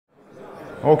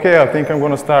Okay, I think I'm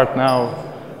going to start now.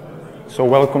 So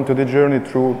welcome to the journey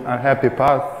through a happy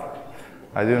path.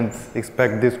 I didn't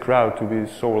expect this crowd to be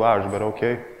so large, but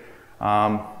okay.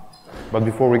 But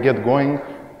before we get going,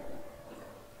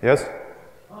 yes?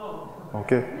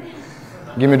 Okay.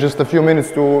 Give me just a few minutes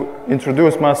to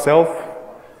introduce myself,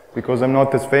 because I'm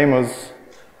not as famous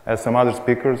as some other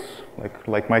speakers,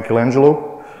 like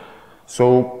Michelangelo.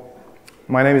 So,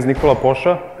 my name is Nikola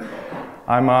Poša.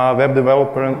 I'm a web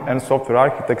developer and software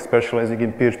architect specializing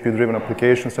in PHP-driven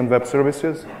applications and web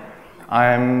services.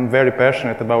 I'm very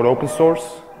passionate about open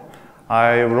source.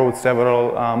 I wrote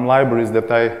several libraries that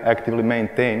I actively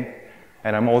maintain,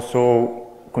 and I'm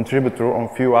also a contributor on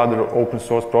a few other open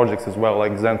source projects as well,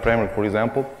 like Zen Framework, for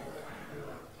example.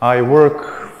 I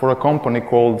work for a company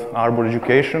called Arbor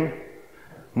Education.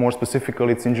 More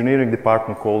specifically, it's engineering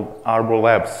department called Arbor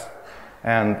Labs.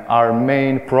 And our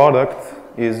main product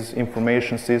is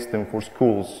information system for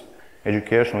schools,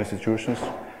 educational institutions,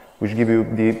 which give you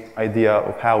the idea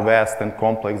of how vast and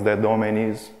complex that domain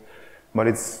is. But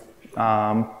it's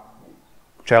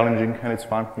challenging and it's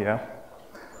fun, yeah.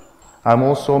 I'm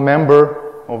also a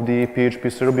member of the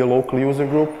PHP Serbia local user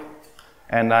group,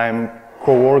 and I'm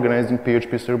co-organizing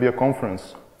PHP Serbia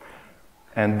conference.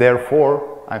 And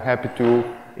therefore, I'm happy to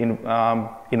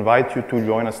invite you to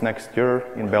join us next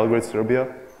year in Belgrade,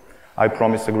 Serbia. I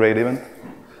promise a great event.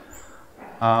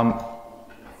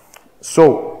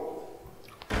 So,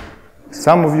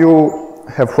 some of you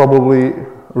have probably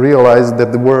realized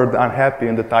that the word unhappy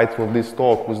in the title of this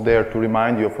talk was there to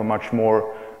remind you of a much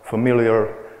more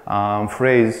familiar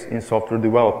phrase in software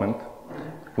development,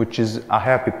 which is a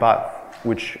happy path,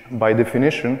 which by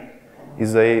definition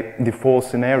is a default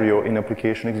scenario in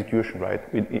application execution, right?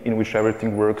 In which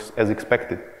everything works as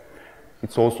expected.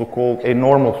 It's also called a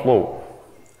normal flow.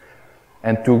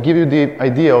 And to give you the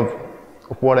idea of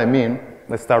what I mean,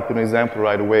 let's start with an example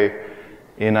right away.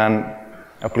 In an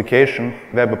application,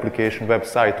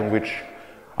 website on which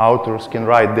authors can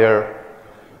write their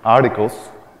articles.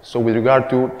 So with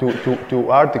regard to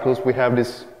articles, we have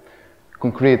this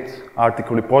concrete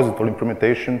article repository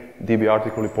implementation, DB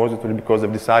article repository, because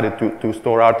I've decided to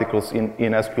store articles in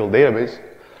SQL database.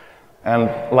 And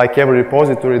like every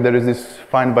repository, there is this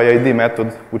find by ID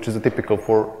method, which is typical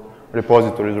for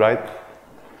repositories, right?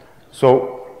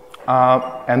 So,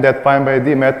 and that find by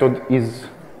ID method is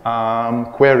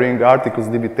querying articles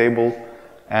DB table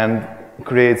and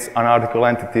creates an article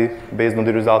entity based on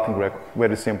the resulting record.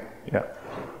 Very simple, yeah.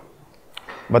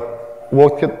 But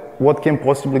what can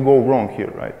possibly go wrong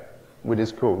here, right, with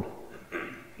this code?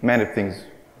 Many things.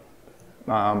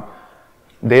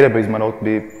 Database might not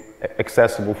be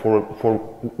accessible for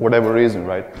whatever reason,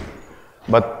 right?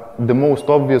 But the most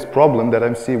obvious problem that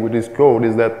I see with this code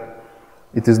is that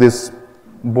it is this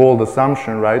bold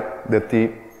assumption, right, that the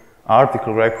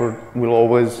article record will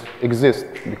always exist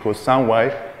because some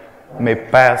way may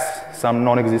pass some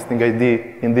non-existing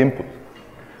ID in the input.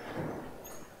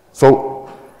 So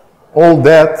all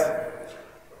that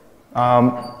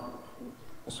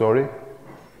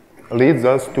leads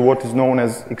us to what is known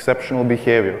as exceptional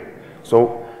behavior.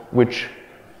 So which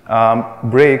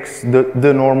breaks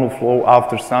the normal flow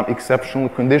after some exceptional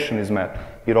condition is met.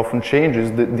 It often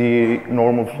changes the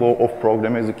normal flow of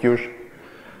program execution.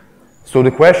 So the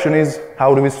question is,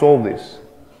 how do we solve this?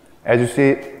 As you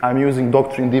see, I'm using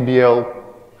Doctrine DBL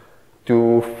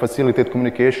to facilitate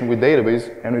communication with database,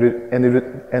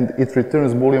 and it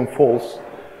returns Boolean false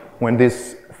when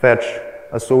this fetch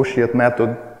associate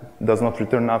method does not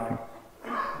return nothing.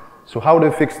 So how do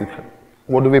we fix it?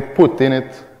 What do we put in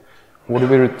it? What do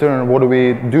we return? What do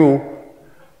we do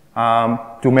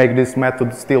to make this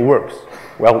method still works?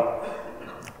 Well,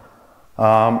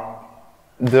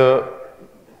 the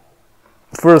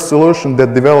first solution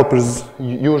that developers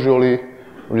usually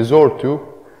resort to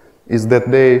is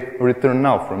that they return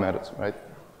null from methods, right?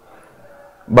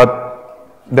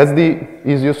 But that's the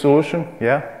easiest solution,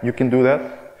 yeah, you can do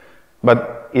that.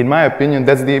 But in my opinion,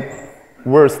 that's the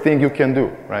worst thing you can do,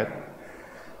 right?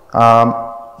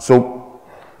 So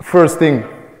first thing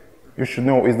you should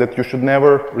know is that you should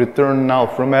never return null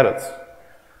from methods.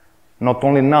 Not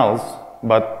only nulls,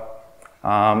 but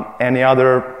any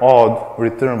other odd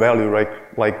return value,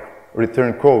 like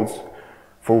return codes,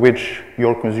 for which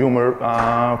your consumer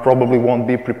probably won't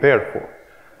be prepared for.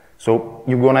 So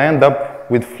you're going to end up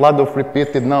with flood of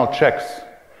repeated null checks,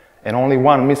 and only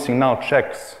one missing null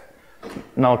check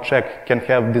can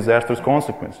have disastrous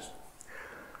consequences.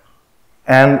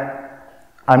 And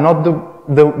I'm not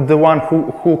the one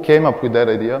who came up with that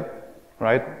idea,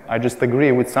 right? I just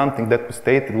agree with something that was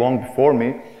stated long before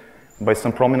me by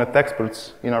some prominent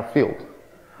experts in our field,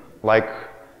 like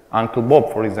Uncle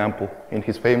Bob, for example, in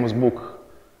his famous book,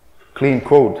 Clean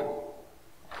Code.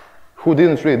 Who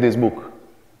didn't read this book?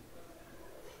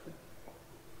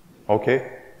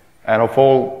 Okay? And of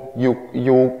all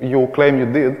you claim you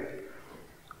did,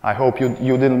 I hope you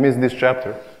didn't miss this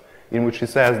chapter, in which he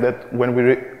says that when we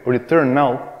return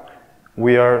null,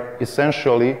 we are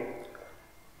essentially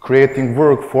creating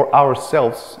work for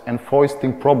ourselves and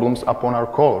foisting problems upon our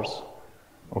callers.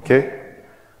 Okay?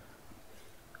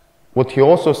 What he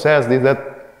also says is that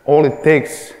all it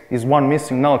takes is one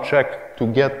missing null check to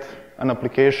get an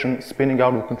application spinning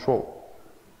out of control.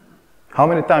 How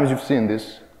many times you've seen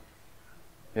this?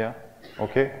 Yeah?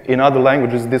 Okay? In other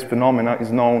languages, this phenomena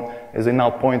is known as a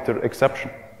null pointer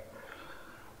exception.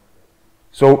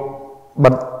 So,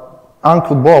 but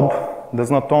Uncle Bob does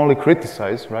not only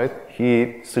criticize, right?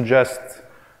 He suggests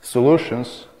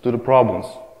solutions to the problems.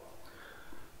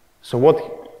 So what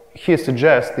he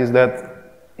suggests is that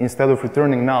instead of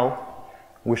returning null,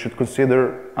 we should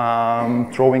consider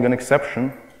throwing an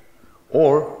exception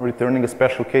or returning a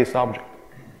special case object.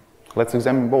 Let's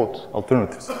examine both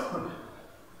alternatives.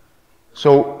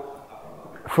 So,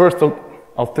 first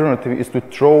alternative is to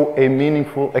throw a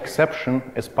meaningful exception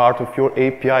as part of your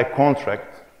API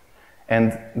contract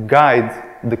and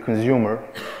guide the consumer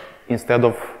instead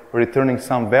of returning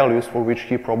some values for which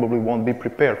he probably won't be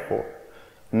prepared for.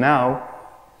 Now,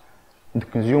 the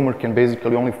consumer can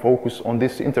basically only focus on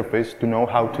this interface to know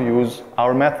how to use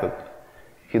our method.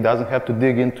 He doesn't have to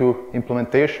dig into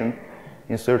implementation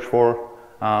in search for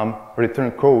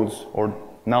return codes or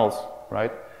nulls,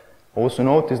 right? Also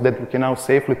notice that we can now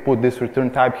safely put this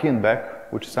return type hint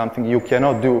back, which is something you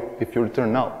cannot do if you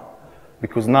return null,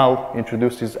 because null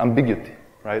introduces ambiguity,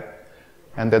 right?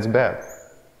 And that's bad.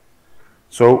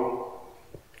 So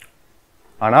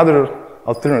another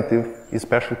alternative is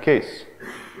special case.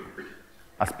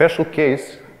 A special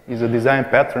case is a design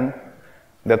pattern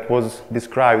that was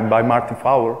described by Martin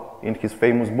Fowler in his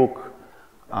famous book,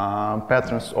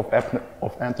 Patterns of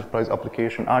Enterprise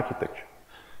Application Architecture.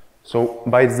 So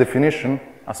by its definition,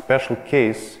 a special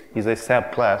case is a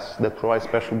subclass that provides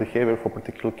special behavior for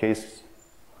particular cases.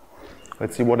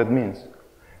 Let's see what it means.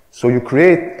 So you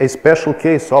create a special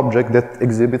case object that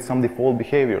exhibits some default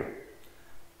behavior.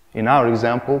 In our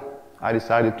example, I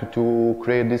decided to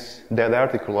create this dead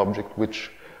article object, which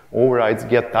overrides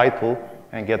getTitle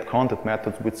and getContent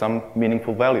methods with some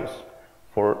meaningful values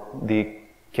for the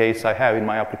case I have in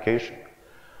my application.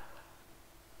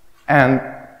 And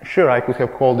sure, I could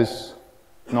have called this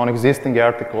non-existing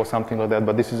article or something like that,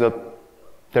 but this is a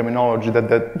terminology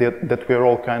that we're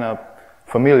all kind of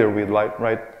familiar with, like,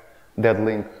 right? Dead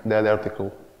link, dead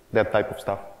article, that type of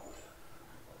stuff.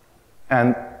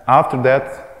 And after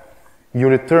that, you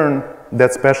return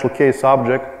that special case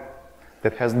object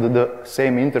that has the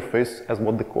same interface as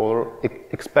what the caller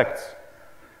expects.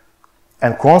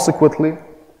 And consequently,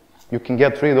 you can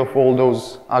get rid of all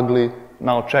those ugly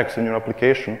null checks in your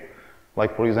application,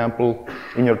 like, for example,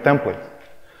 in your template.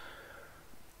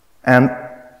 And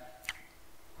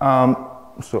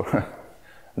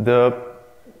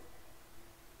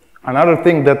another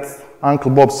thing that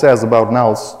Uncle Bob says about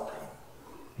nulls,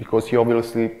 because he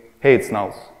obviously hates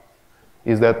nulls,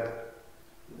 is that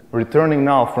returning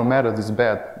null from methods is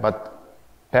bad, but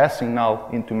passing null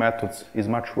into methods is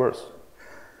much worse.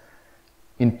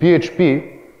 In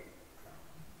PHP,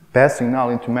 passing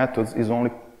null into methods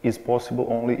is possible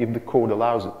only if the code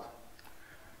allows it.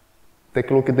 Take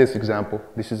a look at this example.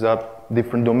 This is a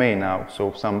different domain now,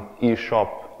 so some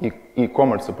e-shop,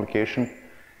 e-commerce application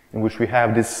in which we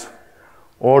have this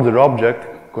order object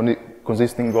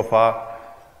consisting of a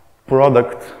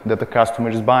product that the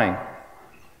customer is buying.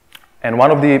 And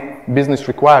one of the business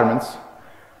requirements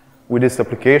with this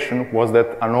application was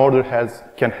that an order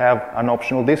can have an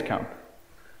optional discount.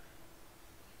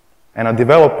 And a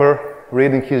developer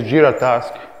reading his Jira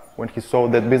task, when he saw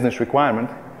that business requirement,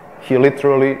 he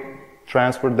literally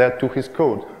transferred that to his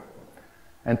code.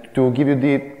 And to give you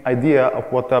the idea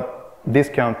of what a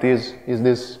discount is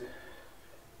this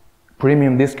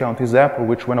premium discount example,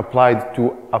 which when applied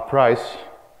to a price,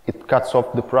 it cuts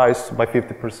off the price by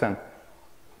 50%.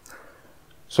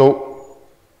 So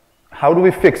how do we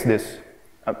fix this?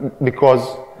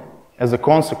 Because as a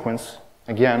consequence,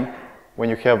 again, when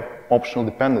you have optional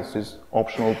dependencies,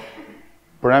 optional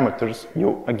parameters,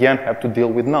 you again have to deal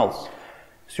with nulls.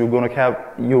 So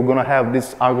you're gonna have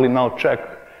this ugly null check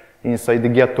inside the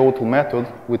getTotal method,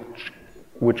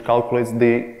 which calculates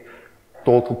the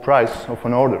total price of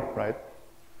an order, right?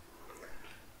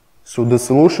 So the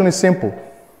solution is simple.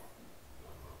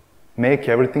 Make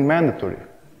everything mandatory,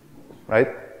 right?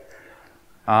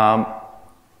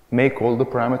 Make all the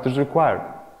parameters required.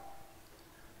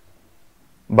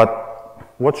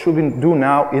 But what should we do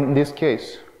now in this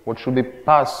case? What should we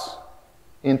pass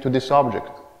into this object?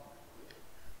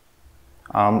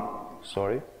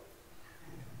 Sorry.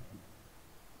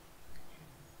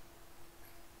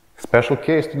 Special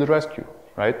case to the rescue,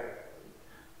 right?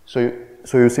 So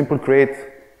you simply create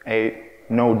a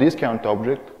no discount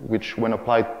object, which when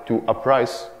applied to a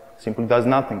price, simply does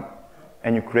nothing.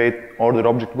 And you create order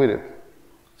object with it.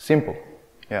 Simple,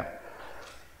 yeah.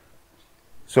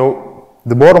 So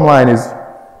the bottom line is,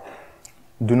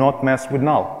 do not mess with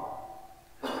null.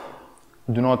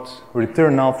 Do not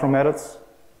return null from methods.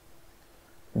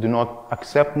 Do not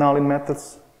accept null in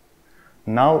methods.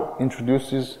 Null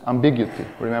introduces ambiguity,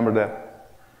 remember that.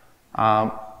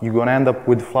 You're going to end up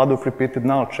with a flood of repeated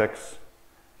null checks,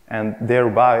 and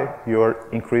thereby you're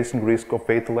increasing risk of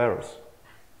fatal errors.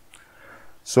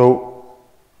 So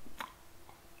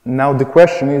now the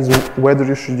question is whether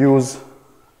you should use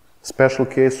special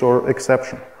case or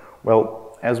exception.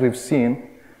 Well, as we've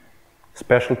seen,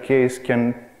 special case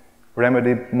can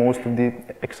remedy most of the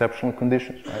exceptional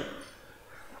conditions,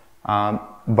 right?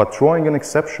 But throwing an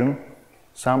exception,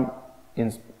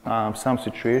 in some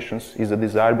situations, is a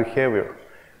desired behavior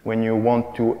when you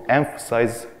want to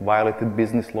emphasize violated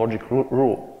business logic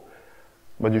rule.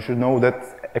 But you should know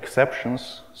that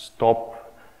exceptions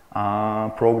stop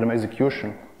program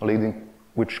execution,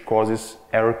 which causes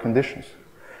error conditions.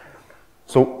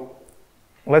 So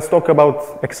let's talk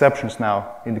about exceptions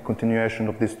now in the continuation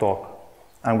of this talk.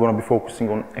 I'm going to be focusing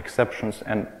on exceptions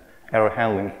and error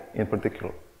handling in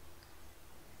particular.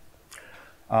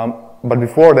 But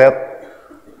before that,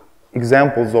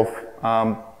 examples of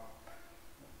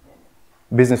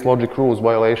business logic rules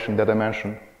violation that I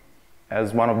mentioned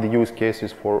as one of the use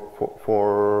cases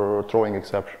for throwing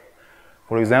exception.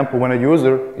 For example, when a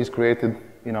user is created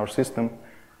in our system,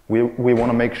 we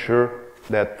want to make sure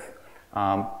that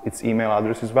its email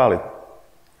address is valid.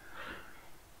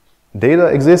 Data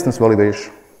existence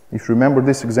validation. If you remember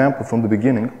this example from the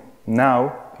beginning,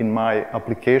 now in my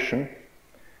application,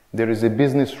 there is a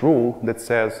business rule that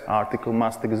says article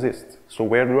must exist. So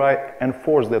where do I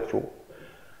enforce that rule?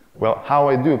 Well, how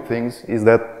I do things is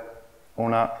that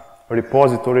on a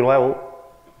repository level,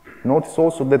 notice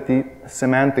also that the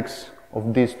semantics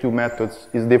of these two methods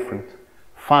is different.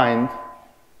 Find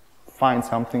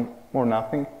something or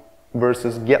nothing,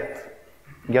 versus get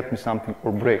me something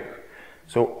or break.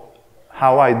 So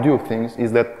how I do things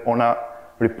is that on a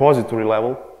repository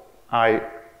level, I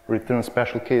return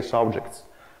special case objects.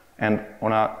 And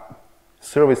on a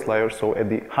service layer, so at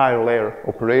the higher layer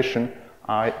operation,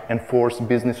 I enforce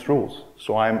business rules.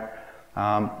 So I'm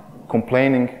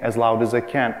complaining as loud as I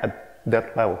can at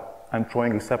that level. I'm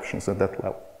throwing exceptions at that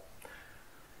level.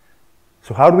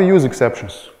 So how do we use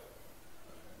exceptions?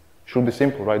 Should be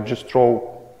simple, right? Just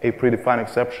throw a predefined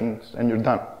exceptions and you're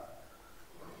done.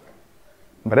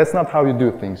 But that's not how you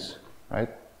do things, right?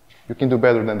 You can do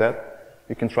better than that.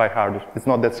 You can try harder. It's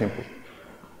not that simple.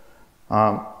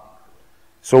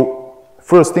 So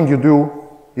first thing you do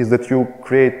is that you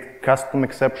create custom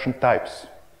exception types.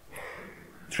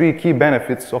 3 key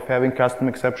benefits of having custom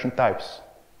exception types.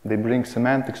 They bring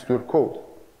semantics to your code.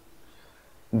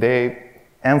 They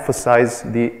emphasize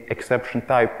the exception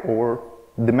type over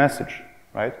the message,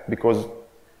 right? Because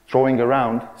throwing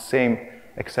around same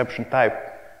exception type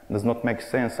does not make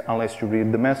sense unless you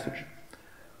read the message.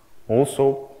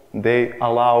 Also, they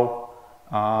allow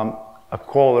a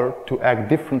caller to act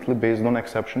differently based on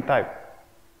exception type.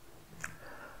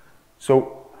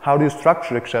 So how do you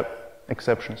structure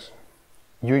exceptions?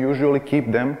 You usually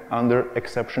keep them under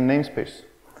exception namespace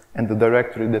and the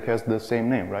directory that has the same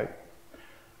name, right?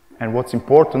 And what's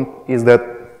important is that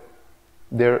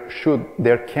there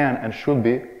can and should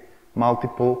be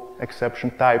multiple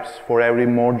exception types for every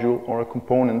module or a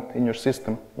component in your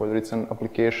system, whether it's an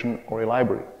application or a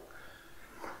library.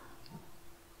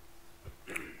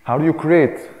 How do you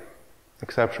create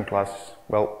exception classes?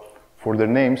 Well, for their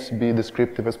names, be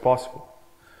descriptive as possible.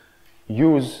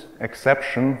 Use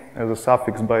exception as a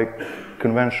suffix by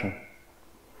convention.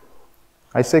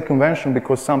 I say convention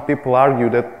because some people argue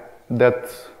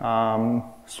that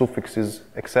suffix is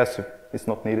excessive, it's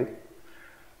not needed.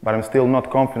 But I'm still not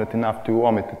confident enough to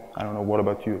omit it. I don't know, what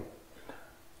about you?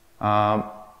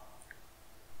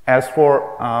 As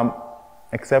for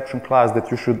exception class that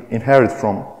you should inherit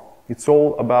from, it's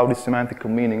all about the semantical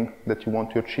meaning that you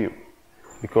want to achieve.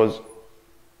 Because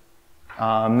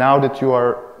now that you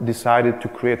are decided to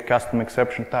create custom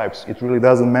exception types, it really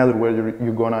doesn't matter whether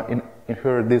you're gonna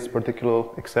inherit this particular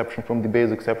exception from the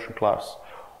base exception class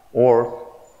or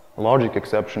logic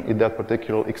exception if that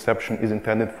particular exception is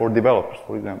intended for developers,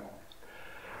 for example.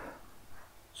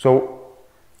 So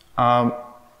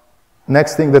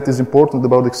Next thing that is important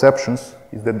about exceptions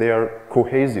is that they are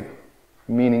cohesive,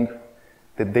 meaning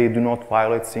that they do not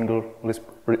violate single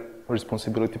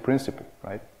responsibility principle,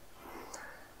 right?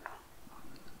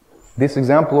 This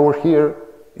example over here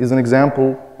is an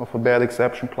example of a bad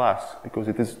exception class because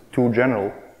it is too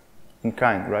general in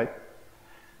kind, right?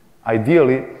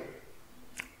 Ideally,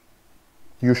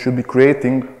 you should be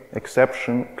creating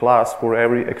exception class for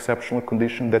every exceptional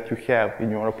condition that you have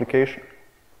in your application,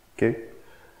 okay?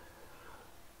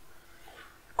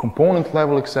 Component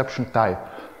level exception type.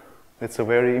 That's a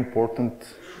very important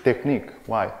technique.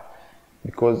 Why?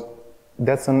 Because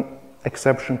that's an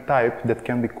exception type that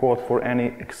can be called for any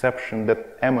exception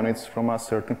that emanates from a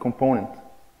certain component.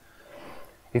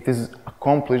 It is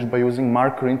accomplished by using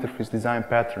marker interface design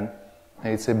pattern,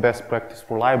 and it's a best practice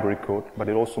for library code, but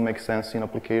it also makes sense in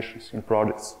applications, in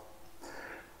projects.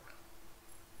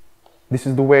 This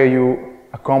is the way you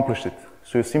accomplish it.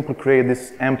 So you simply create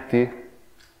this empty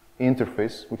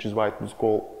interface, which is why it was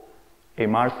called a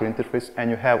marker interface,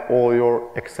 and you have all your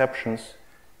exceptions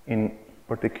in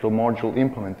particular module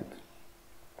implemented.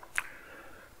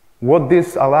 What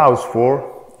this allows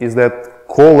for is that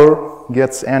caller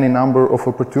gets any number of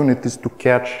opportunities to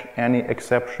catch any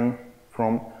exception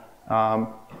from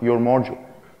your module,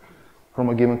 from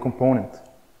a given component.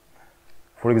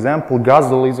 For example,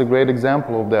 Guzzle is a great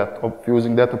example of that, of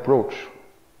using that approach.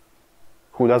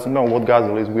 Who doesn't know what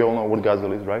Guzzle is? We all know what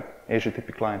Guzzle is, right?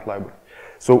 HTTP client library.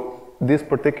 So this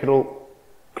particular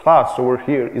class over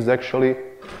here is actually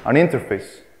an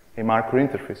interface, a marker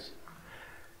interface.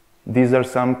 These are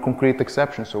some concrete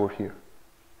exceptions over here.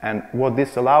 And what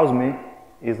this allows me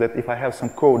is that if I have some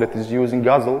code that is using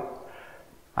Guzzle,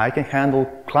 I can handle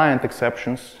client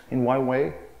exceptions in one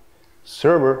way,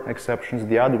 server exceptions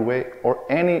the other way, or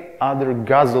any other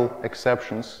Guzzle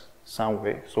exceptions some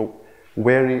way. So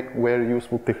very, very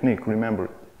useful technique, remember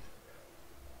it.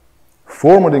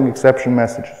 Formatting exception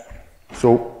messages.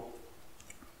 So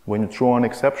when you throw an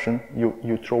exception,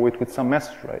 you throw it with some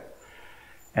message, right?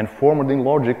 And formatting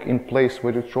logic in place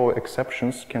where you throw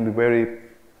exceptions can be very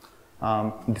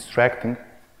distracting,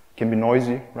 can be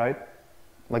noisy, right?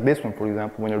 Like this one, for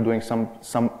example, when you're doing some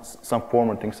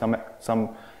formatting, some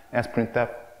sprintf.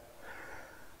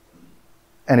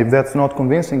 And if that's not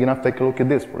convincing enough, take a look at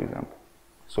this, for example.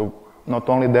 So not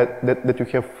only that you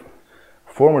have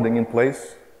formatting in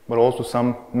place, but also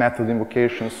some method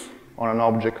invocations on an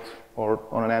object or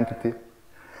on an entity.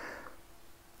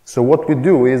 So what we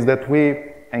do is that we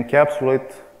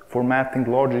encapsulate formatting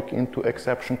logic into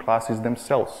exception classes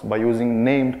themselves by using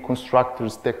named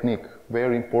constructors technique,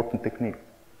 very important technique.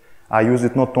 I use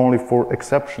it not only for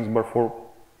exceptions, but for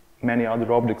many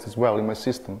other objects as well in my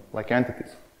system, like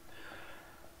entities.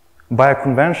 By a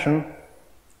convention,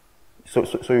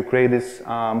 so you create this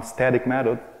static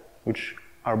method, which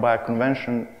are by a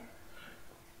convention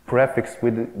prefixed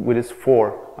with this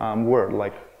for word,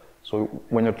 like, so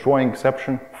when you're throwing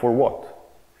exception, for what?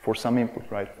 For some input,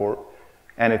 right? For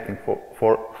anything,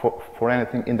 for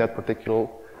anything in that particular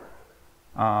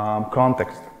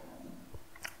context.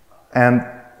 And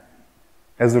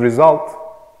as a result,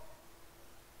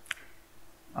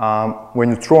 when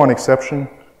you throw an exception,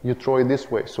 you throw it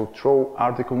this way. So throw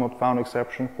article not found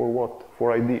exception for what?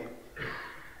 For ID.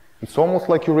 It's almost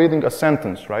like you're reading a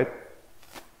sentence, right?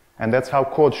 And that's how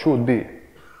code should be.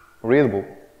 Readable,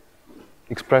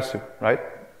 expressive, right?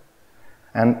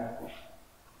 And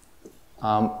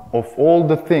of all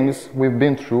the things we've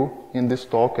been through in this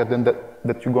talk, and then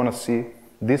that you're gonna see,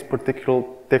 this particular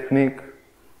technique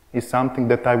is something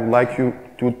that I would like you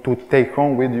to take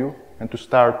home with you and to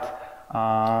start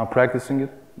practicing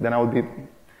it. Then I will be,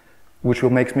 which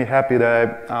will make me happy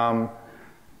that I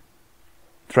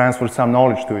transfer some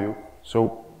knowledge to you.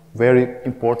 So very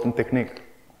important technique.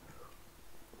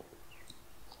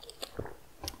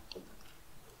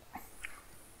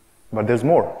 But there's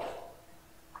more.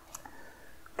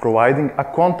 Providing a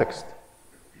context.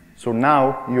 So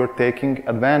now you're taking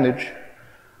advantage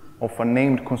of a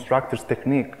named constructors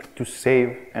technique to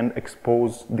save and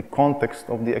expose the context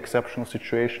of the exceptional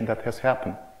situation that has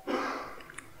happened.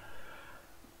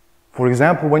 For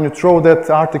example, when you throw that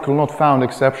article not found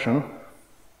exception,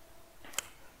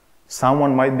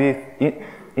 someone might be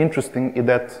interested in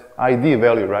that ID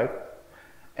value, right?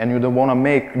 And you don't want to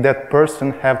make that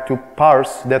person have to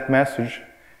parse that message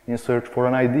in search for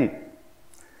an ID.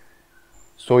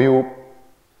 So you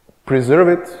preserve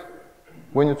it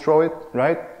when you throw it,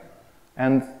 right?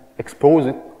 And expose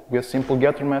it with a simple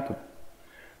getter method.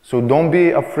 So don't be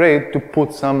afraid to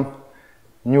put some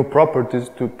new properties,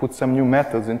 to put some new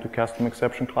methods into custom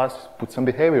exception classes, put some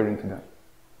behavior into them.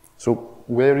 So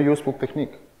very useful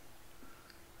technique.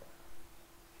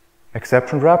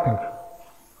 exception wrapping.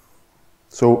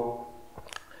 So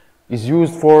is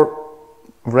used for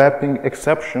wrapping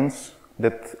exceptions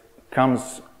that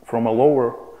comes from a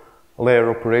lower layer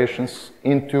operations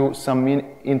into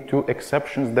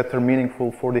exceptions that are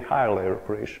meaningful for the higher layer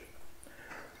operation.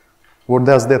 What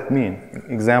does that mean?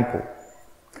 Example.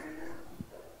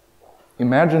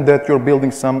 Imagine that you're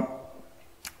building some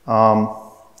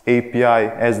API,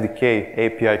 SDK,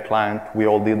 API client. We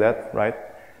all did that, right?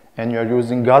 And you're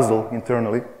using Guzzle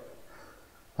internally.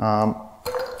 I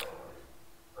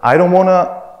don't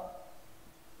want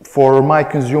for my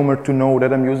consumer to know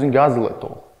that I'm using Guzzle at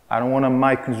all. I don't want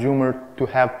my consumer to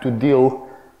have to deal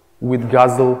with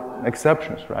Guzzle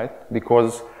exceptions, right?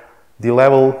 Because the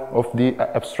level of the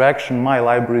abstraction my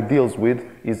library deals with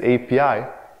is API.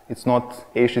 It's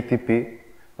not HTTP,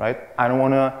 right? I don't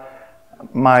want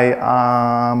my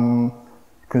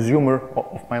consumer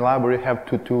of my library have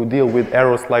to deal with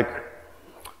errors like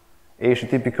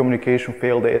HTTP communication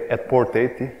failed at port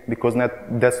 80 because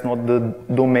that's not the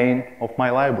domain of my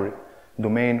library.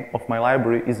 Domain of my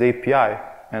library is API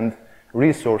and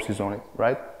resources on it,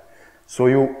 right? So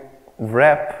you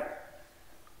wrap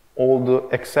all the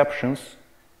exceptions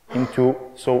into,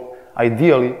 so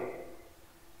ideally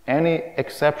any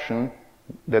exception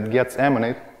that gets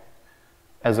emanated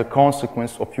as a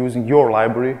consequence of using your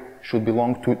library should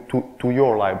belong to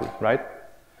your library, right?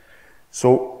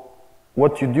 So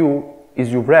what you do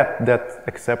is you wrap that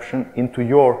exception into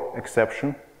your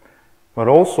exception, but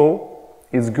also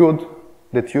it's good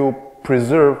that you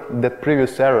preserve that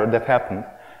previous error that happened.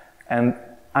 And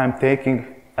I'm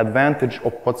taking advantage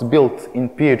of what's built in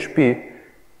PHP,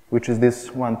 which is this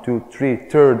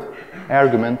third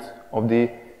argument of the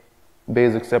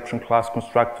base exception class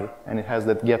constructor, and it has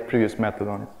that get previous method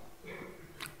on it.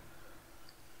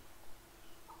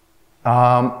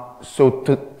 So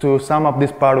to sum up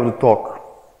this part of the talk,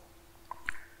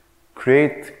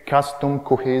 create custom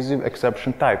cohesive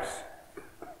exception types.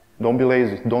 Don't be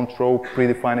lazy, don't throw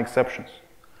predefined exceptions.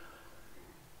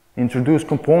 Introduce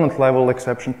component level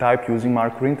exception type using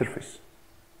marker interface.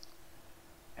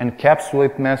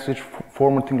 Encapsulate message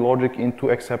formatting logic into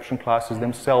exception classes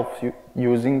themselves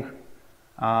using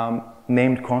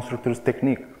named constructors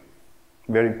technique.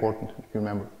 Very important to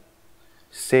remember.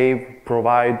 Save,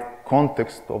 provide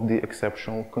context of the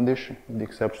exceptional condition, the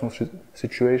exceptional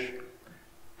situation.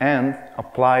 And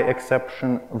apply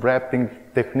exception wrapping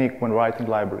technique when writing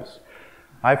libraries.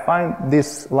 I find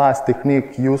this last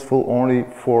technique useful only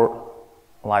for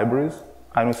libraries.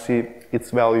 I don't see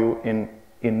its value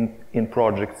in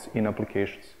projects, in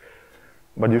applications.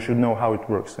 But you should know how it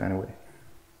works anyway.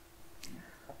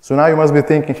 So now you must be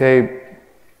thinking, hey,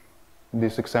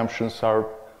 these exceptions are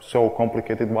so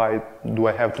complicated, why do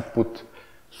I have to put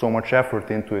so much effort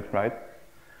into it, right?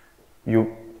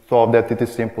 You thought that it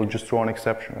is simple, just throw an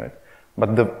exception, right?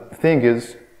 But the thing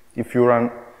is, if you're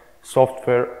a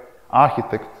software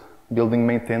architect building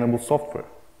maintainable software,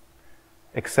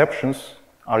 exceptions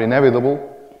are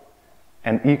inevitable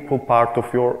and equal part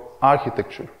of your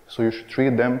architecture. So you should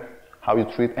treat them how you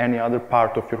treat any other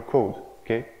part of your code,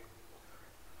 okay?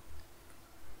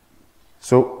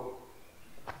 So,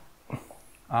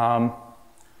 now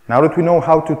that we know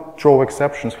how to throw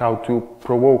exceptions, how to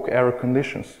provoke error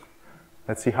conditions,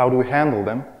 let's see how do we handle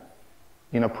them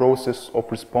in a process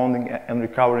of responding and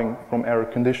recovering from error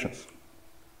conditions.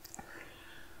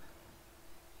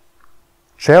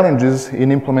 Challenges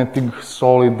in implementing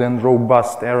solid and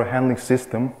robust error handling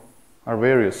system are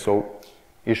various, so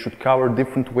it should cover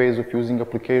different ways of using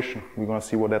application. We're going to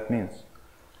see what that means.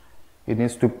 It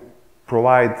needs to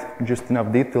provide just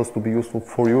enough details to be useful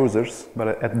for users,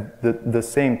 but at the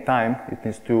same time, it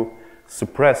needs to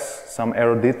suppress some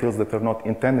error details that are not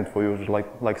intended for users,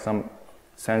 like some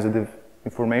sensitive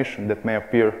information that may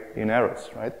appear in errors,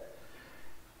 right?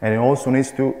 And it also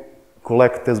needs to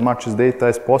collect as much as data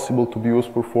as possible to be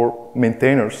useful for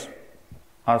maintainers,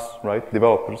 us, right,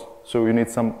 developers. So you need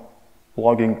some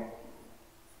logging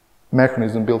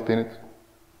mechanism built in it.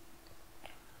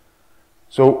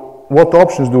 So what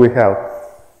options do we have?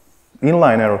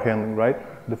 Inline error handling, right?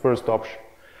 The first option.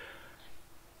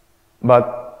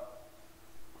 But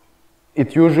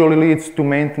it usually leads to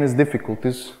maintenance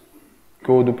difficulties,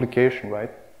 code duplication,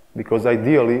 right? Because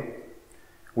ideally,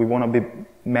 we want to be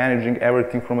managing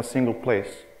everything from a single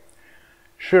place.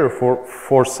 Sure,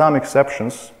 for some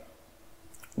exceptions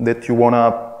that you want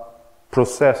to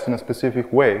process in a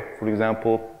specific way, for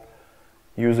example,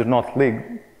 user not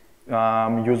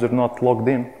logged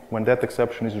in, when that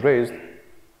exception is raised,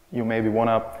 you maybe want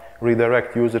to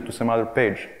redirect user to some other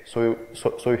page. So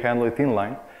you handle it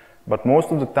inline. But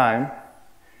most of the time,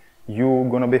 you're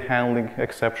going to be handling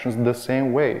exceptions the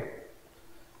same way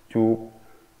to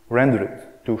render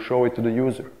it, to show it to the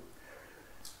user.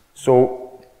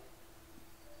 So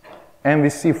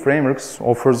MVC frameworks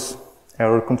offers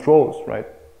error controls, right?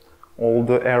 All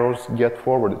the errors get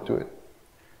forwarded to it.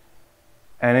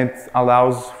 And it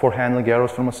allows for handling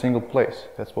errors from a single place.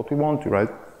 That's what we want to, right?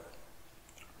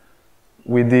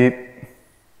 With the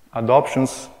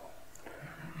adoptions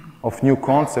of new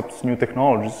concepts, new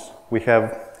technologies, we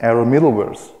have error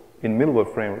middlewares in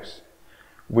middleware frameworks,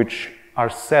 which are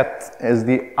set as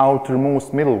the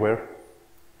outermost middleware,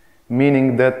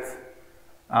 meaning that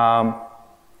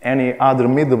any other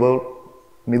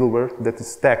middleware that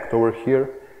is stacked over here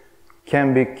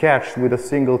can be cached with a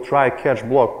single try-catch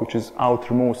block, which is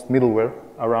outermost middleware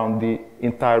around the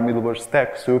entire middleware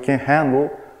stack, so you can handle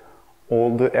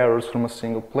all the errors from a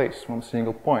single place, from a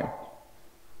single point.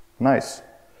 Nice.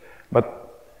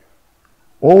 But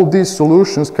all these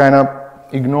solutions kind of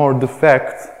ignore the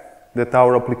fact that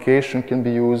our application can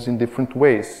be used in different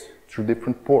ways, through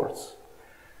different ports.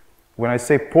 When I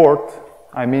say port,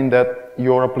 I mean that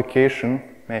your application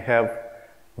may have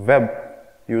web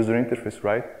user interface,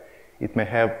 right? It may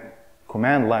have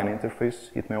command line interface.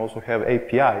 It may also have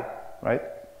API, right?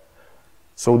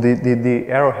 So the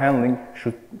error handling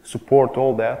should support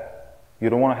all that. You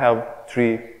don't want to have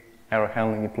 3 error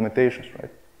handling implementations,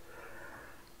 right?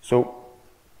 So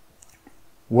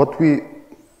what we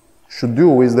should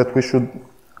do is that we should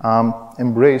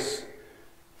embrace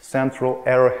central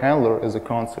error handler as a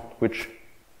concept, which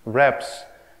wraps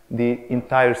the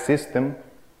entire system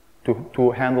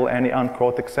to handle any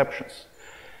uncaught exceptions.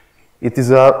 It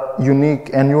is a unique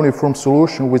and uniform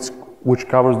solution which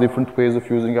covers different ways of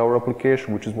using our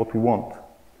application, which is what we want.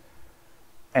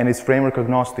 And it's framework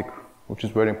agnostic, which is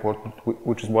very important,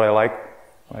 which is what I like,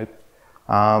 right?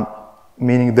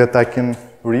 Meaning that I can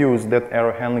reuse that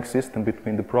error handling system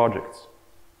between the projects.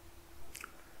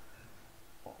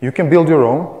 You can build your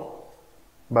own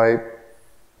by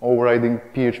overriding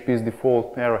PHP's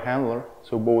default error handler,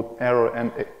 so both error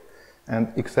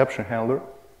and exception handler.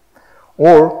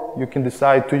 Or you can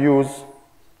decide to use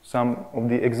some of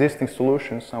the existing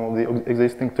solutions, some of the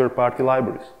existing third-party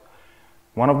libraries.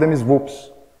 One of them is Whoops.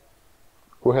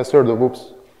 Who has heard of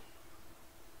Whoops?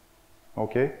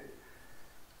 Okay.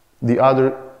 The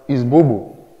other is Boo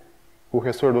Boo. Who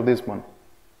has heard of this one?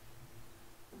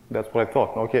 That's what I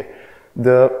thought. Okay.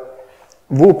 The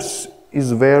Whoops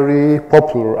is very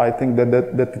popular. I think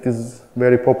that it is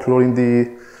very popular in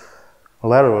the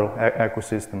Laravel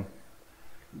ecosystem.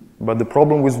 But the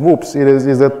problem with Whoops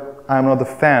is that I'm not a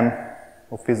fan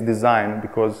of its design,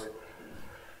 because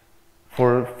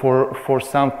for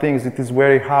some things it is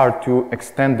very hard to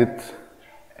extend it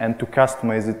and to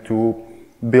customize it, to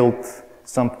build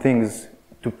some things,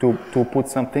 to put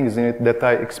some things in it that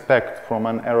I expect from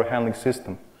an error handling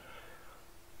system.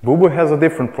 Boo Boo has a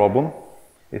different problem.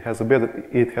 It has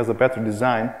a better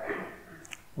design,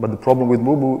 but the problem with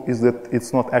Boo Boo is that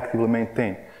it's not actively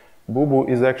maintained. Boo Boo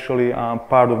is actually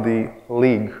part of the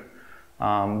League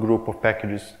group of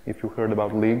packages, if you heard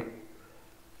about League.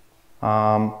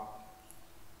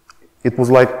 It was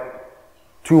like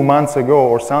 2 months ago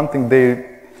or something,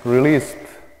 they released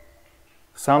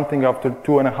something after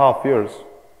 2.5 years.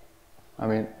 I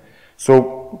mean,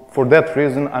 so for that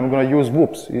reason, I'm going to use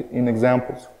Whoops in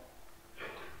examples.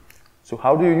 So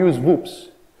how do you use Whoops?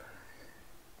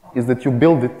 Is that you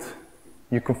build it,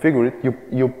 you configure it,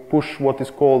 you push what is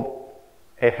called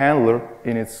a handler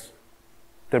in its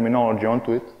terminology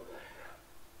onto it.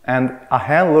 And a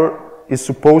handler is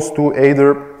supposed to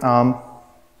either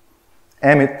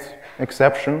emit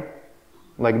exception,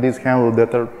 like these handlers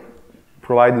that are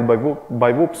provided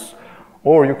by Whoops,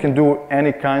 or you can do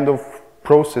any kind of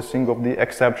processing of the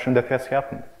exception that has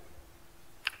happened.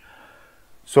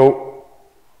 So,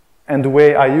 and the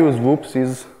way I use Whoops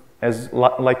is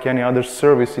like any other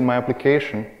service in my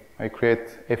application. I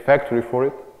create a factory for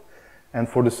it, and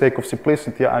for the sake of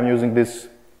simplicity, I'm using this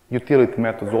utility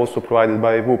methods also provided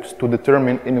by Whoops to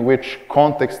determine in which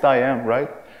context I am, right?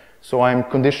 So I'm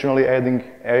conditionally adding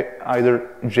either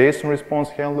JSON response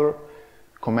handler,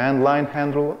 command line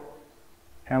handler,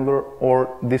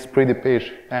 or this pretty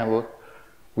page handler,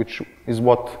 which is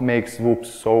what makes Whoops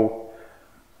so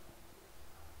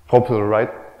popular,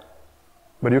 right?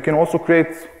 But you can also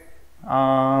create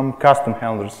custom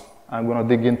handlers. I'm going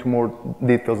to dig into more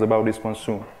details about this one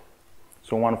soon.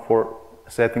 So one for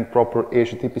setting proper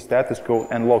HTTP status code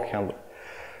and log handler.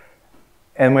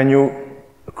 And when you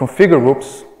configure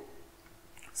Whoops,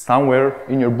 somewhere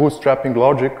in your bootstrapping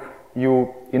logic,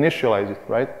 you initialize it,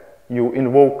 right? You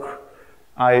invoke,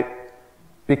 I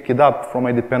pick it up from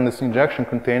a dependency injection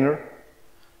container,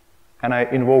 and I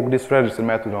invoke this register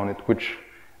method on it, which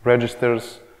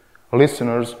registers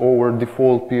listeners over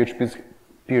default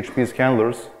PHP's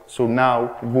handlers. So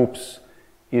now whoops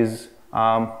is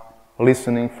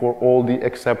listening for all the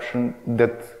exception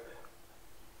that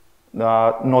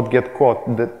not get caught,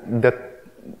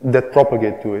 that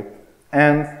propagate to it.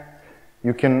 And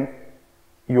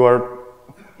you are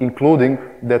including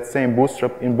that same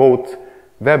bootstrap in both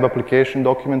web application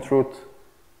document root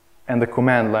and the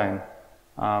command line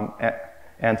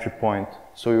entry point.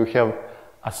 So you have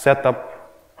a setup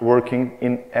working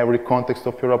in every context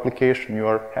of your application. You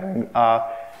are having a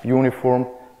uniform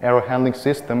error handling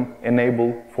system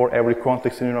enabled for every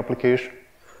context in your application.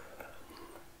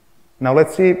 Now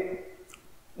let's see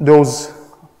those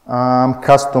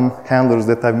custom handlers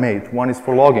that I've made. One is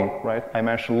for logging, right? I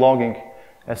mentioned logging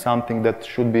as something that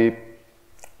should be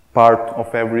part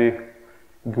of every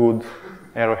good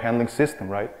error handling system,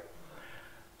 right?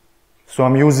 So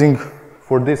I'm using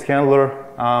for this handler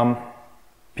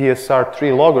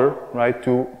PSR3 logger, right?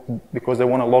 Because I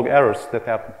want to log errors that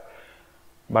happen.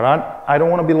 But I don't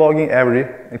want to be logging every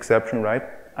exception, right?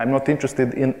 I'm not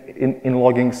interested in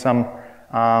logging some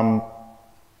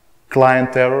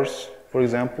client errors, for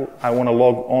example. I want to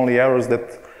log only errors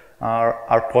that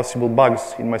are possible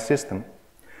bugs in my system.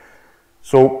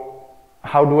 So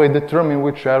how do I determine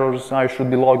which errors I should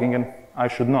be logging and I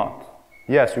should not?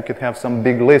 Yes, you could have some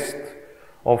big list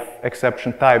of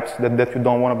exception types that you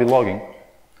don't want to be logging.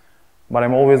 But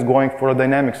I'm always going for a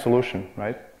dynamic solution,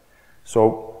 right?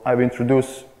 So I've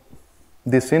introduced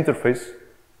this interface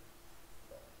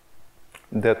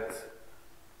that,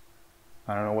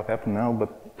 I don't know what happened now, but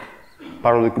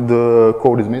part of the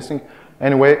code is missing.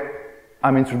 Anyway,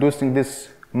 I'm introducing this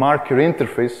marker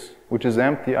interface, which is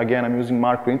empty. Again, I'm using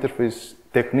marker interface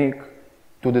technique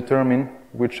to determine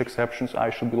which exceptions I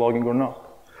should be logging or not.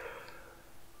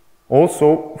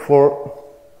 Also, for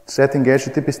setting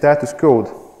HTTP status code,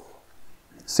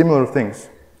 similar things.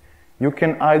 You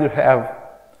can either have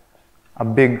a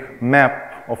big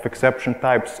map of exception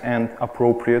types and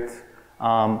appropriate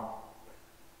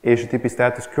HTTP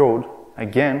status code.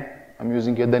 Again, I'm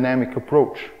using a dynamic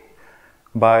approach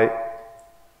by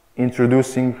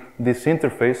introducing this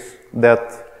interface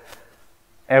that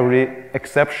every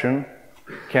exception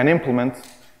can implement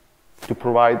to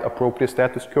provide appropriate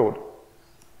status code.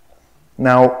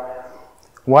 Now,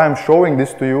 why I'm showing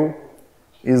this to you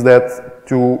is that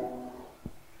to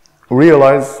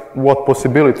realize what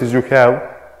possibilities you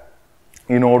have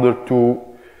in order to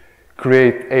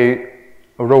create a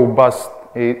robust,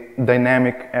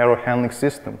 dynamic error handling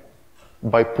system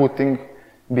by putting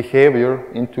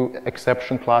behavior into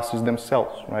exception classes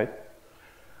themselves, right?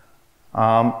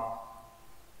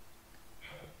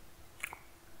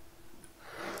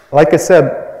 Like I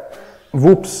said,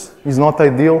 whoops is not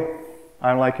ideal. I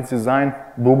don't like its design.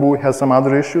 Boo Boo has some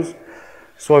other issues.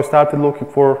 So I started looking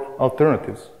for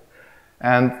alternatives.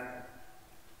 And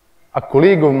a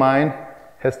colleague of mine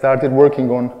has started working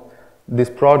on this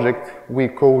project, we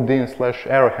code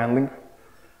in/error handling,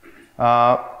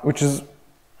 which is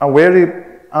a very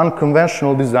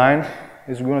unconventional design,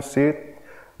 as you're going to see it,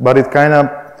 but it kind of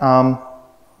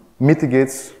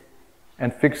mitigates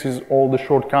and fixes all the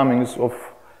shortcomings of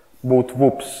both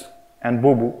whoops and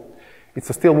Boo Boo. It's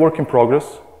a still work in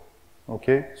progress,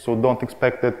 okay? So don't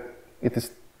expect that it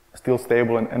is still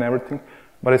stable and everything,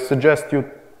 but I suggest you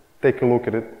take a look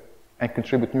at it and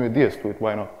contribute new ideas to it,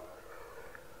 why not?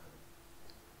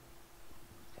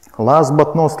 Last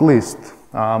but not least,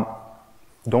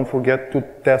 don't forget to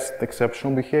test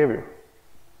exceptional behavior.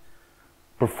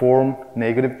 Perform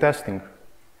negative testing.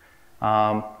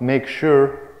 Make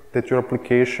sure that your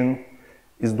application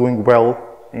is doing well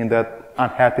in that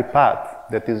unhappy path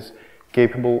that is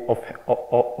capable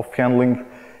of handling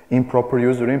improper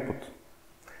user input.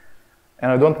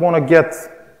 And I don't want to get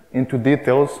into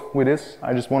details with this.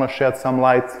 I just want to shed some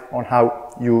light on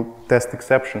how you test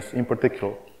exceptions in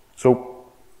particular. So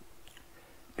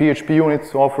PHP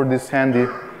units offer this handy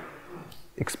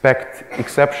expect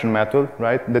exception method,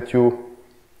 right, that you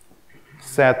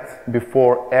set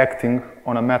before acting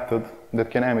on a method that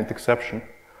can emit exception.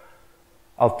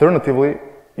 Alternatively,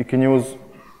 you can use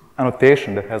a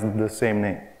notation that has the same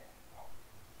name.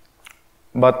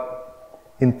 But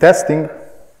in testing,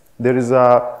 there is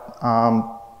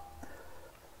a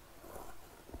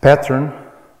pattern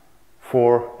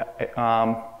for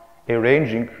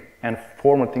arranging and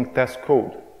formatting test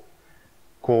code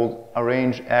called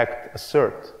arrange, act,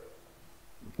 assert.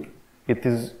 It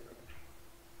is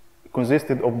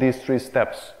consisted of these 3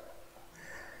 steps.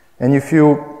 And if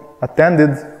you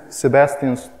attended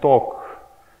Sebastian's talk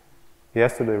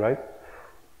yesterday, right?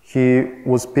 He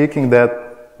was speaking that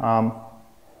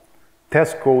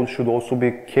test code should also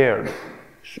be cared.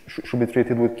 should be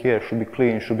treated with care, should be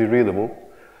clean, should be readable.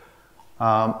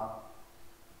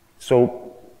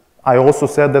 So I also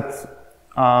said that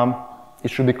it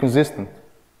should be consistent.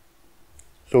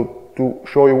 So to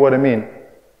show you what I mean,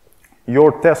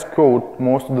 your test code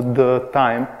most of the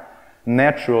time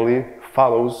naturally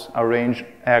follows arrange,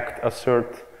 act,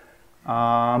 assert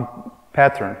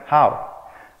pattern. How?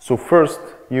 So first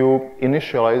you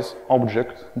initialize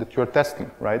object that you're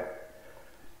testing, right?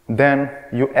 Then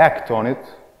you act on it,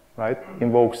 right?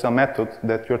 Invoke some method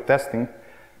that you're testing,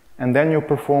 and then you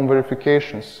perform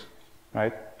verifications,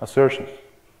 right? Assertions.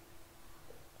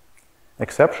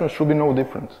 Exceptions should be no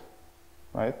different,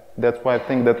 right? That's why I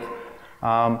think that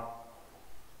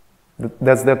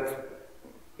that's that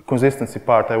consistency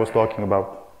part I was talking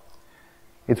about.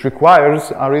 It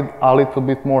requires a little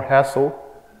bit more hassle,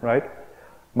 right?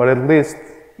 But at least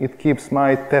it keeps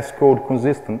my test code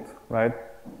consistent, right?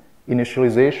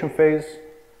 Initialization phase,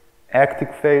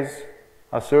 acting phase,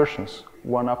 assertions,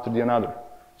 one after the other.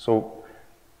 So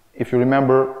if you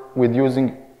remember, with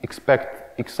using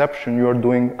expect exception, you are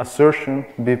doing assertion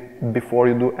before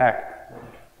you do act,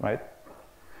 right?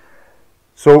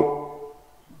 So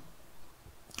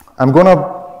I'm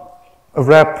gonna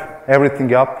wrap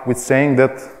everything up with saying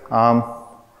that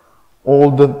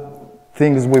all the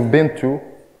things we've been to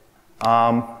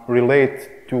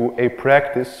relate to a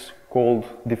practice called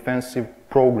defensive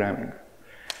programming,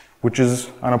 which is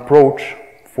an approach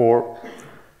for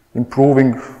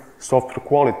improving software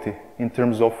quality in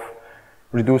terms of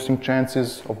reducing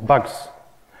chances of bugs,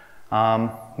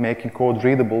 making code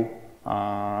readable,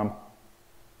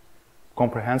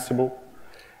 comprehensible,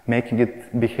 making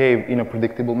it behave in a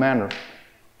predictable manner,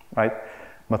 right?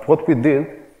 But what we did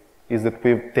is that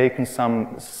we've taken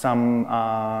some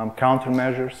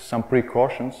countermeasures, some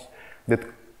precautions that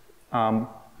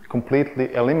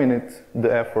completely eliminate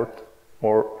the effort,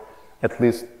 or at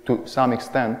least to some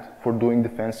extent, for doing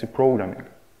defensive programming.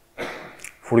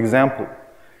 For example,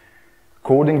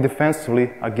 coding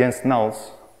defensively against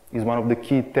nulls is one of the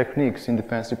key techniques in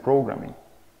defensive programming.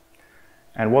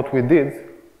 And what we did,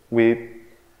 we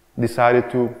decided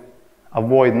to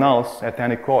avoid nulls at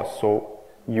any cost. So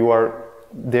you are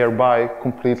thereby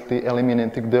completely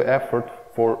eliminating the effort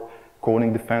for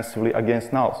coding defensively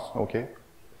against nulls, okay?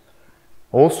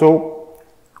 Also,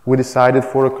 we decided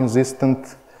for a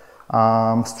consistent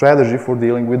strategy for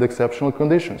dealing with exceptional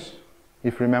conditions.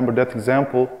 If you remember that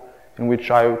example in which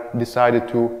I decided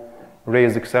to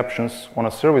raise exceptions on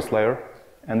a service layer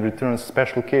and return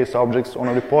special case objects on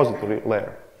a repository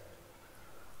layer.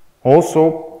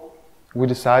 Also, we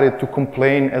decided to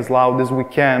complain as loud as we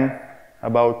can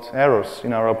about errors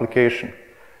in our application.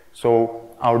 So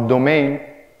our domain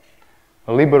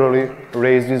liberally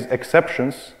raises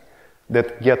exceptions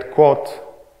that get caught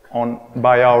on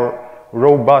by our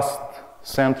robust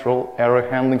central error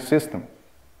handling system.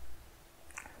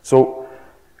 So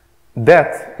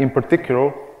that in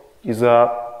particular is a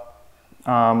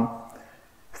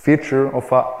feature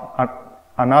of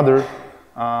another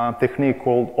technique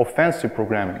called offensive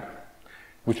programming,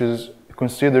 which is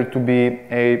considered to be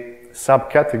a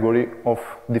subcategory of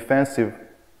defensive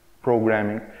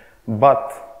programming,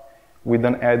 but with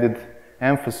an added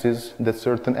emphasis that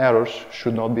certain errors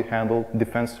should not be handled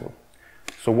defensively.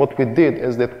 So what we did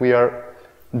is that we are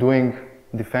doing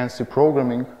defensive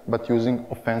programming, but using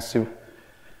offensive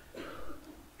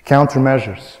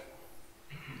countermeasures.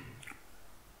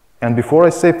 And before I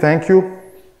say thank you,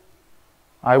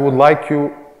 I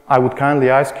would kindly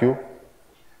ask you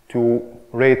to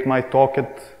rate my talk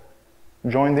at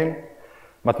Joined In,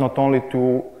 but not only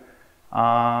to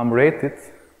rate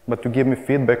it, but to give me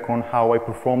feedback on how I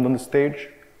performed on the stage,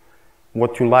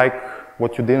 what you like,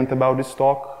 what you didn't about this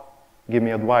talk, give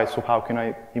me advice of how can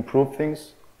I improve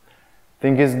things.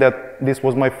 Thing is that this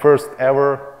was my first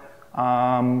ever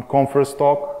conference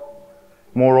talk.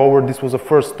 Moreover, this was the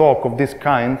first talk of this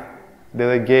kind that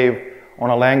I gave on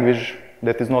a language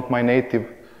that is not my native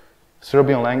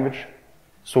Serbian language.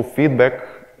 So feedback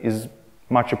is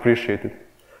much appreciated.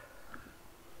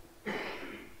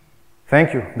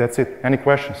 Thank you, that's it. Any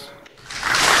questions?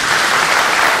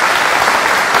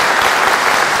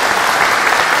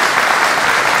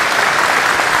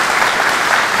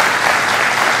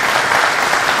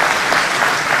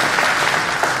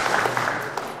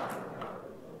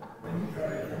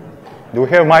 Do we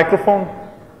have a microphone?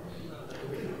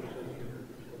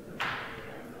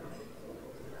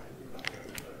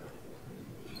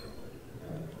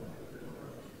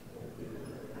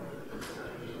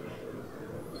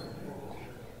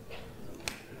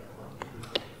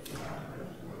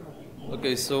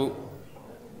 Okay, so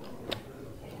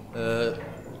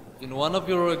In one of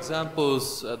your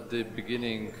examples at the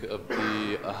beginning of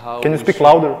the how Can you speak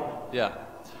louder? Yeah.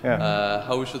 Yeah.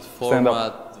 How we should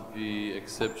format the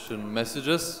exception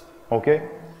messages. Okay.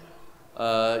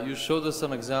 You showed us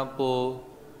an example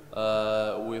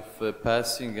with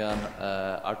passing an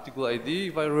article ID,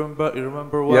 if I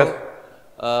remember well.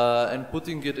 Yes. And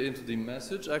putting it into the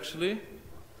message, actually.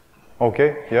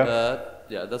 Okay. Yeah.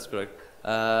 Yeah, that's correct.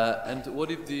 And what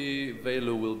if the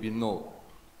value will be null?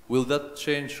 Will that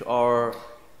change our,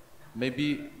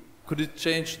 maybe, could it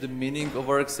change the meaning of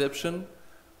our exception?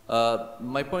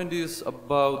 My point is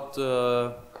about,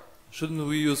 shouldn't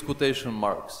we use quotation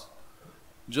marks?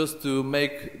 Just to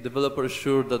make developers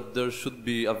sure that there should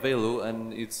be a value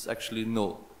and it's actually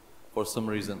null for some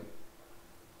reason.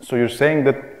 So you're saying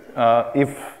that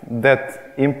if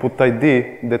that input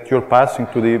ID that you're passing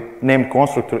to the named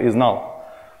constructor is null?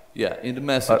 Yeah, in the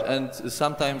message. And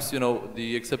sometimes, you know,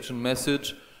 the exception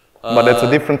message. But that's a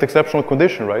different exceptional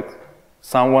condition, right?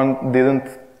 Someone didn't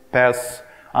pass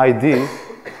ID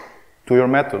to your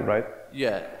method, right?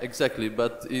 Yeah, exactly.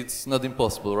 But it's not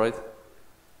impossible, right?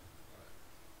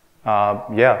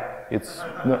 Yeah, it's,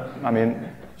 I mean...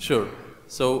 Sure.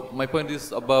 So my point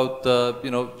is about,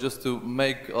 you know, just to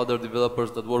make other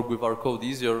developers that work with our code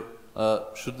easier,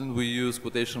 shouldn't we use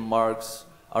quotation marks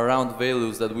around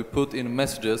values that we put in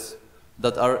messages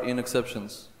that are in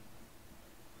exceptions?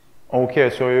 Okay,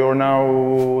 so you're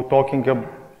now talking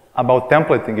about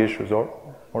templating issues, or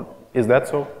is that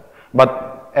so?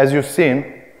 But as you've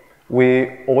seen,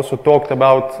 we also talked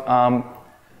about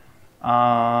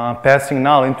passing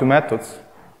null into methods,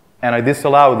 and I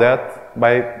disallow that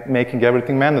by making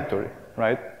everything mandatory,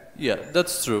 right? Yeah,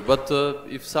 that's true. But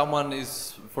if someone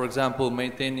is, for example,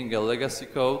 maintaining a legacy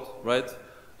code, right,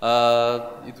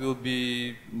 it will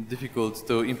be difficult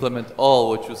to implement all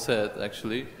what you said,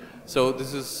 actually. So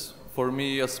this is, for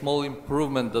me, a small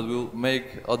improvement that will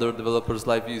make other developers'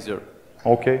 life easier.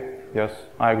 Okay, yes,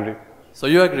 I agree. So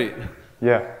you agree?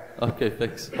 Yeah. Okay,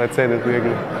 thanks. Let's say that we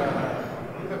agree.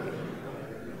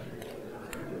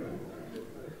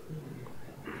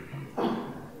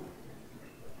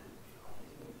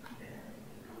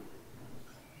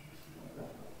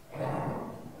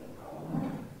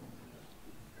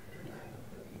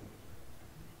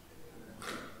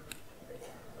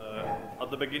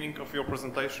 At the beginning of your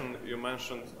presentation, you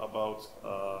mentioned about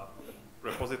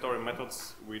repository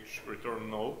methods which return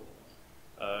null,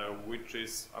 which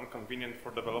is inconvenient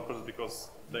for developers because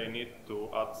they need to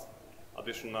add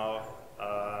additional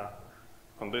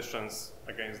conditions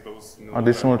against those null.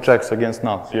 Additional checks against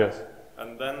nulls, yes.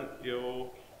 And then your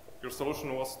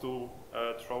solution was to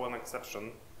throw an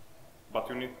exception, but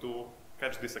you need to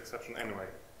catch this exception anyway.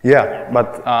 Yeah,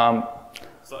 but...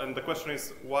 So, and the question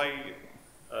is, why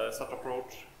such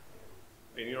approach,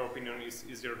 in your opinion, is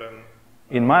easier than...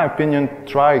 In my opinion,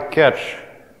 try-catch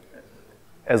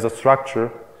as a structure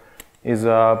is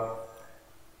a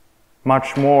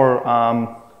much more,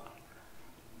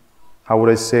 how would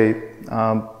I say,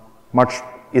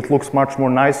 it looks much more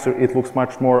nicer, it looks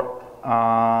much more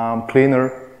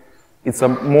cleaner. It's a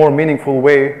more meaningful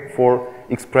way for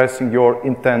expressing your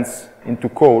intents into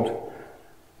code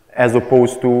as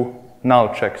opposed to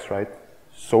null checks, right?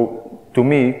 So, to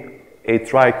me, a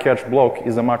try-catch block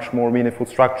is a much more meaningful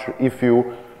structure if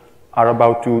you are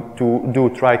about to do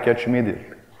try-catch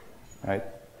immediately, right?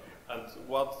 And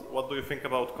what do you think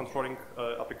about controlling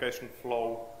application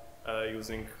flow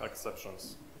using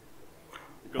exceptions?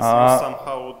 Because you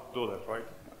somehow do that, right?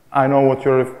 I know what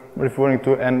you're referring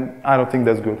to, and I don't think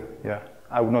that's good, yeah.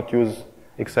 I would not use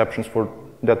exceptions for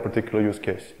that particular use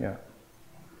case, yeah.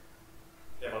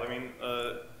 Yeah, but I mean,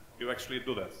 you actually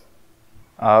do that.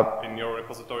 In your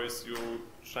repositories, you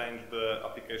change the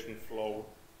application flow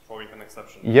throwing an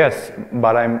exception. Yes,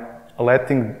 but I'm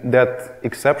letting that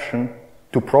exception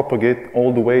to propagate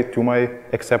all the way to my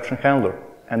exception handler,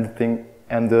 and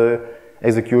the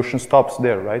execution stops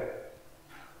there, right?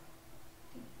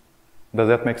 Does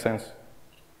that make sense?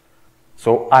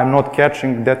 So I'm not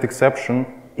catching that exception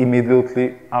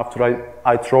immediately after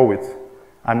I throw it.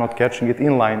 I'm not catching it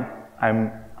inline.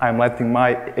 I'm letting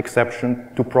my exception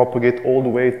to propagate all the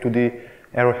way to the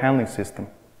error handling system,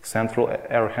 central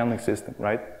error handling system,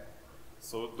 right?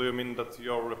 So do you mean that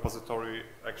your repository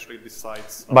actually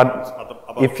decides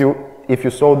about if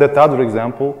you saw that other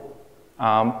example,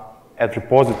 at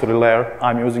repository layer,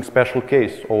 I'm using special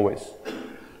case always.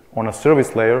 On a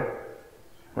service layer,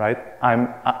 right,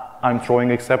 I'm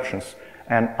throwing exceptions,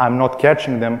 and I'm not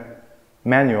catching them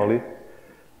manually,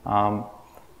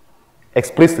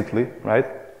 explicitly, right?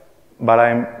 But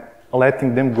I'm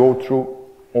letting them go through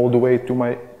all the way to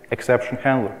my exception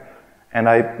handler. and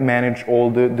I manage all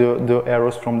the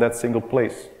errors from that single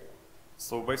place.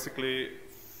 So basically,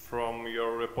 from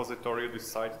your repository, you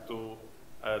decide to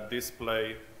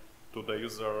display to the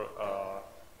user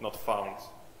not found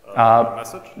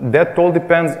message? That all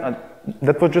depends.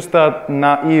 That was just a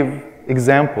naive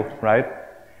example, right?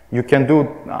 You can do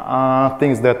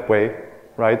things that way,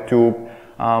 right? To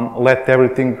let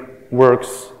everything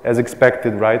works as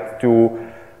expected, right?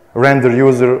 To render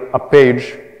user a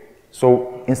page.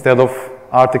 So instead of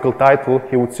article title,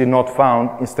 he would see not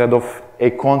found. Instead of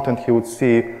a content, he would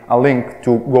see a link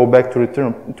to go back to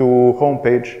return to home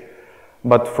page.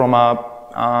 But from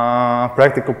a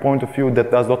practical point of view,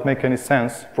 that does not make any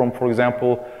sense. From, for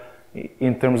example,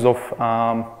 in terms of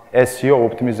SEO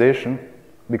optimization,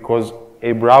 because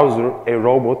a browser, a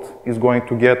robot, is going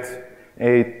to get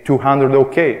a 200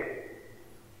 OK,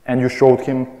 and you showed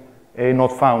him a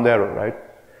not found error, right?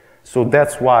 So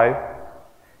that's why,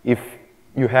 if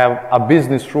you have a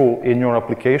business rule in your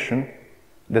application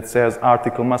that says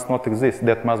article must not exist,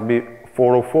 that must be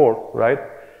 404, right?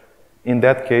 In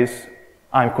that case,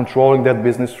 I'm controlling that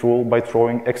business rule by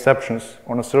throwing exceptions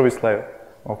on a service layer,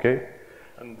 okay?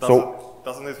 And So,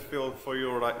 doesn't it feel for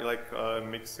you like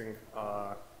mixing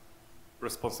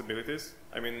responsibilities?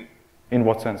 I mean, in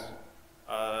what sense?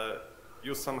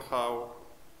 You somehow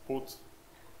put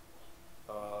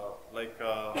like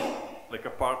a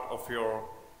part of your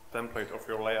template, of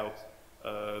your layout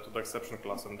to the exception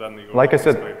class, and then you... Like I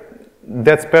said,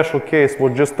 that special case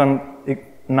was just a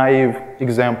naive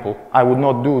example. I would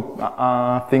not do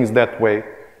things that way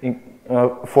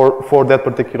for that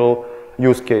particular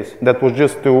use case. That was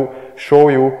just to show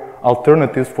you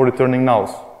alternatives for returning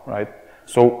nulls, right?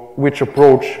 So which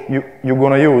approach you're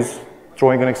going to use,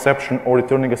 throwing an exception or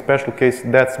returning a special case,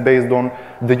 that's based on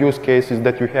the use cases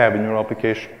that you have in your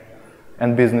application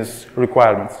and business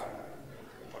requirements.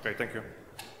 Okay, thank you.